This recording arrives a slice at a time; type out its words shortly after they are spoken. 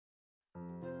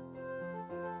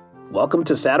Welcome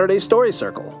to Saturday Story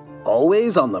Circle,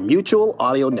 always on the Mutual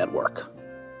Audio Network.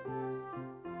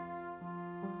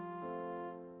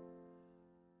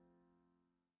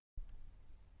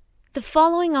 The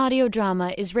following audio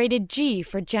drama is rated G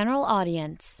for general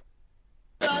audience.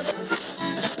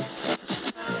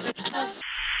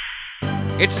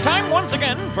 It's time once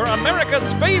again for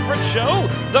America's favorite show,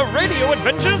 The Radio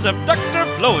Adventures of Dr.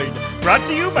 Floyd, brought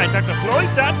to you by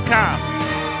drfloyd.com.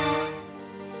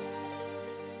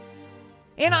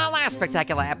 In our last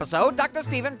spectacular episode, Dr.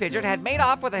 Stephen Fidget had made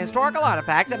off with a historical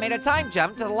artifact and made a time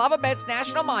jump to the Lava Beds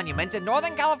National Monument in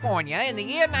Northern California in the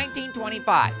year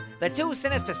 1925. The two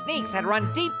sinister sneaks had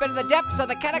run deep into the depths of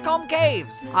the catacomb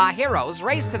caves. Our heroes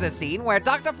raced to the scene where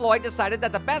Dr. Floyd decided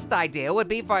that the best idea would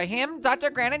be for him,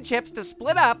 Dr. Grant, and Chips to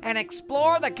split up and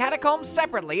explore the catacombs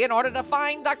separately in order to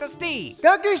find Dr. Steve.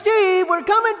 Dr. Steve, we're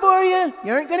coming for you.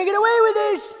 You aren't going to get away with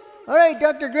this. All right,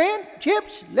 Dr. Grant,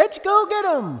 Chips, let's go get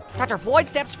him. Dr. Floyd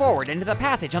steps forward into the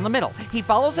passage on the middle. He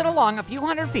follows it along a few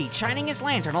hundred feet, shining his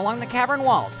lantern along the cavern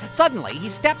walls. Suddenly, he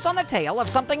steps on the tail of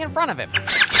something in front of him.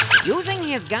 Using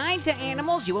his guide to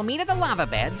animals you will meet at the lava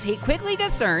beds, he quickly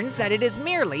discerns that it is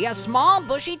merely a small,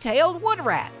 bushy-tailed wood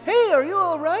rat. Hey, are you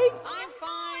all right? I'm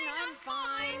fine.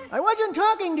 I wasn't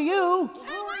talking to you.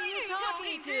 Who are you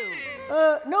talking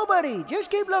to? Nobody. Just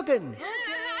keep looking. Okay.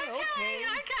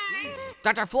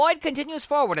 Dr. Floyd continues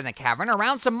forward in the cavern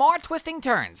around some more twisting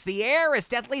turns. The air is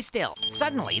deathly still.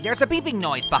 Suddenly, there's a beeping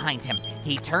noise behind him.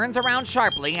 He turns around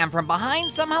sharply, and from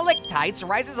behind some halictites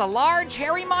rises a large,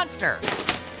 hairy monster.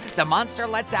 The monster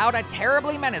lets out a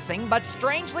terribly menacing but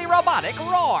strangely robotic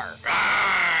roar.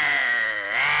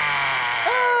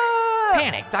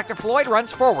 Panicked, Dr. Floyd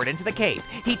runs forward into the cave.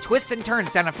 He twists and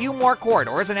turns down a few more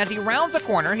corridors, and as he rounds a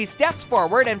corner, he steps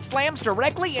forward and slams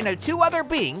directly into two other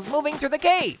beings moving through the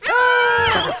cave.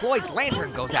 Dr. Floyd's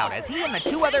lantern goes out as he and the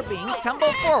two other beings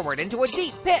tumble forward into a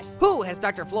deep pit. Who has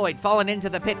Dr. Floyd fallen into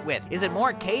the pit with? Is it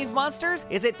more cave monsters?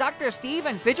 Is it Dr. Steve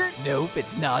and Fidget? Nope,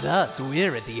 it's not us.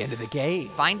 We're at the end of the cave.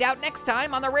 Find out next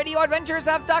time on the Radio Adventures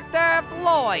of Dr.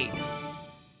 Floyd.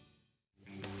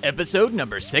 Episode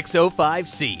number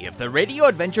 605C of The Radio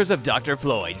Adventures of Dr.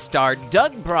 Floyd starred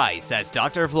Doug Price as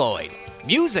Dr. Floyd.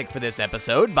 Music for this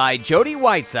episode by Jody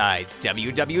Whitesides,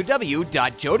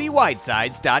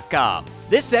 www.jodywhitesides.com.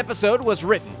 This episode was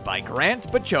written by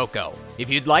Grant Bachoco. If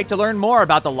you'd like to learn more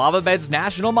about the Lava Beds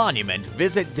National Monument,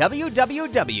 visit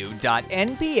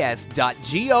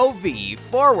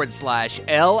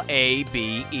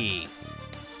www.nps.gov/LABE.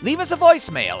 Leave us a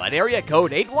voicemail at area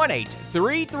code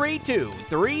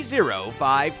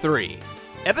 818-332-3053.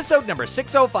 Episode number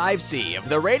 605C of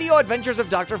The Radio Adventures of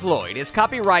Dr. Floyd is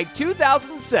copyright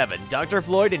 2007 Dr.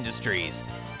 Floyd Industries.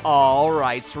 All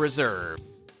rights reserved.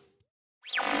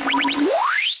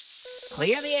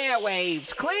 Clear the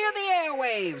airwaves! Clear the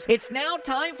airwaves! It's now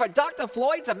time for Dr.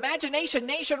 Floyd's Imagination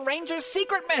Nation Rangers'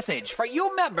 secret message for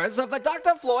you members of the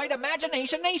Dr. Floyd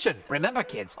Imagination Nation. Remember,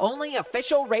 kids, only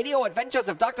official Radio Adventures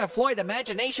of Dr. Floyd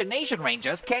Imagination Nation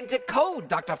Rangers can decode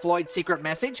Dr. Floyd's secret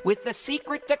message with the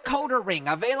secret decoder ring,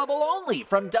 available only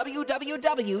from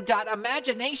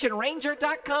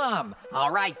www.imaginationranger.com.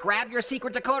 All right, grab your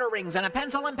secret decoder rings and a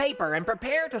pencil and paper and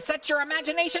prepare to set your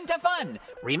imagination to fun.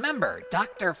 Remember,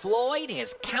 Dr. Floyd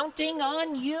is counting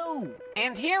on you.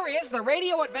 And here is the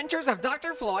Radio Adventures of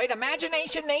Dr. Floyd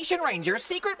Imagination Nation Rangers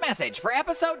secret message for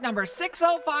episode number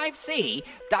 605C,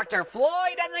 Dr.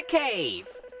 Floyd and the Cave.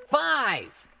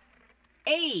 5,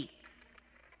 8,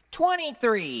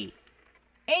 23,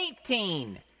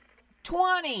 18,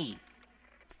 20,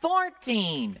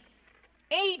 14,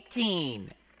 18,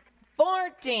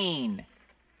 14,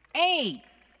 8,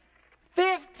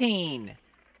 15,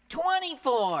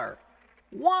 24,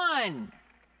 1,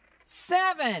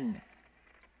 7,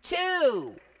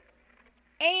 2,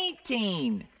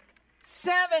 18,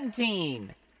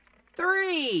 17,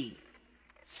 3,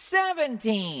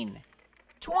 17,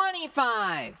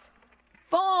 25,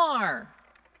 4,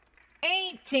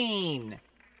 18,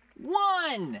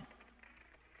 1,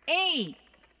 8,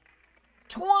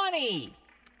 20,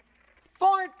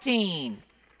 14,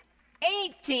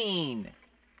 18,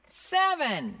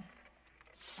 7,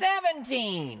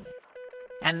 17.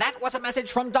 And that was a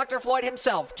message from Dr. Floyd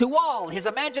himself to all his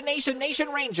Imagination Nation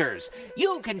Rangers.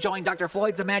 You can join Dr.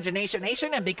 Floyd's Imagination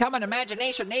Nation and become an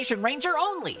Imagination Nation Ranger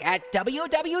only at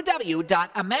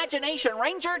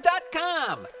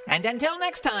www.imaginationranger.com. And until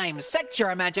next time, set your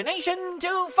imagination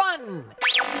to fun.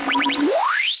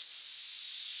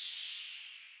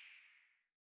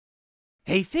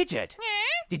 Hey, Fidget.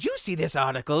 Did you see this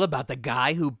article about the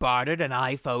guy who bartered an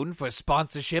iPhone for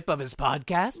sponsorship of his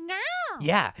podcast? No,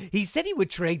 Yeah, he said he would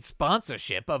trade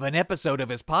sponsorship of an episode of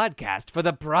his podcast for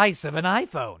the price of an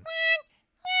iPhone.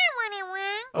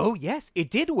 Oh, yes, it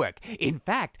did work. In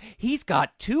fact, he's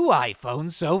got 2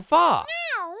 iPhones so far.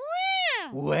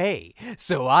 Way.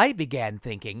 So I began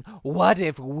thinking, what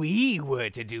if we were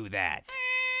to do that?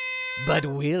 But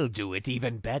we'll do it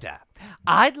even better.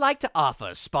 I'd like to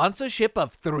offer sponsorship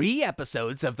of 3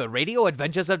 episodes of The Radio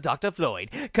Adventures of Dr. Floyd,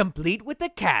 complete with the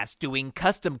cast doing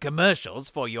custom commercials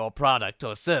for your product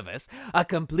or service, a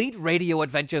complete Radio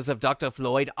Adventures of Dr.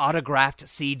 Floyd autographed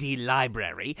CD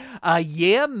library, a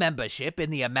year membership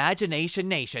in the Imagination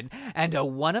Nation, and a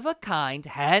one-of-a-kind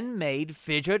handmade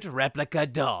fidget replica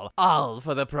doll, all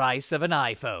for the price of an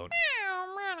iPhone.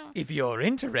 If you're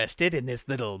interested in this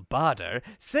little barter,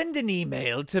 send an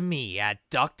email to me at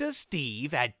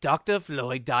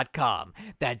drsteve@drfloyd.com.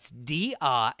 That's DRSTEVE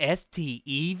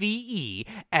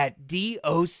at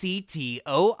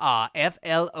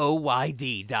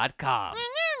DOCTORFLOYD.com.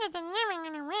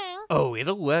 Oh,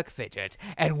 it'll work, Fidget.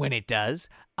 And when it does,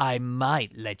 I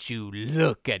might let you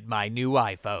look at my new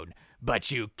iPhone.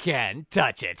 But you can't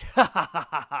touch it. Ha ha ha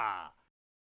ha ha.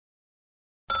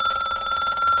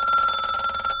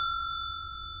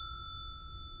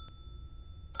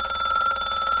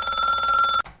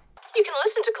 You can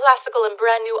listen to classical and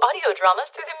brand new audio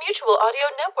dramas through the Mutual Audio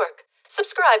Network.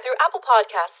 Subscribe through Apple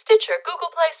Podcasts, Stitcher,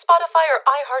 Google Play, Spotify, or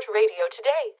iHeartRadio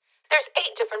today. There's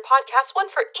 8 different podcasts,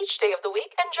 one for each day of the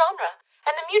week and genre,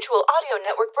 and the Mutual Audio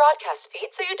Network broadcast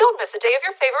feed so you don't miss a day of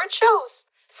your favorite shows.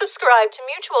 Subscribe to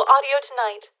Mutual Audio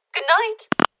tonight. Good night.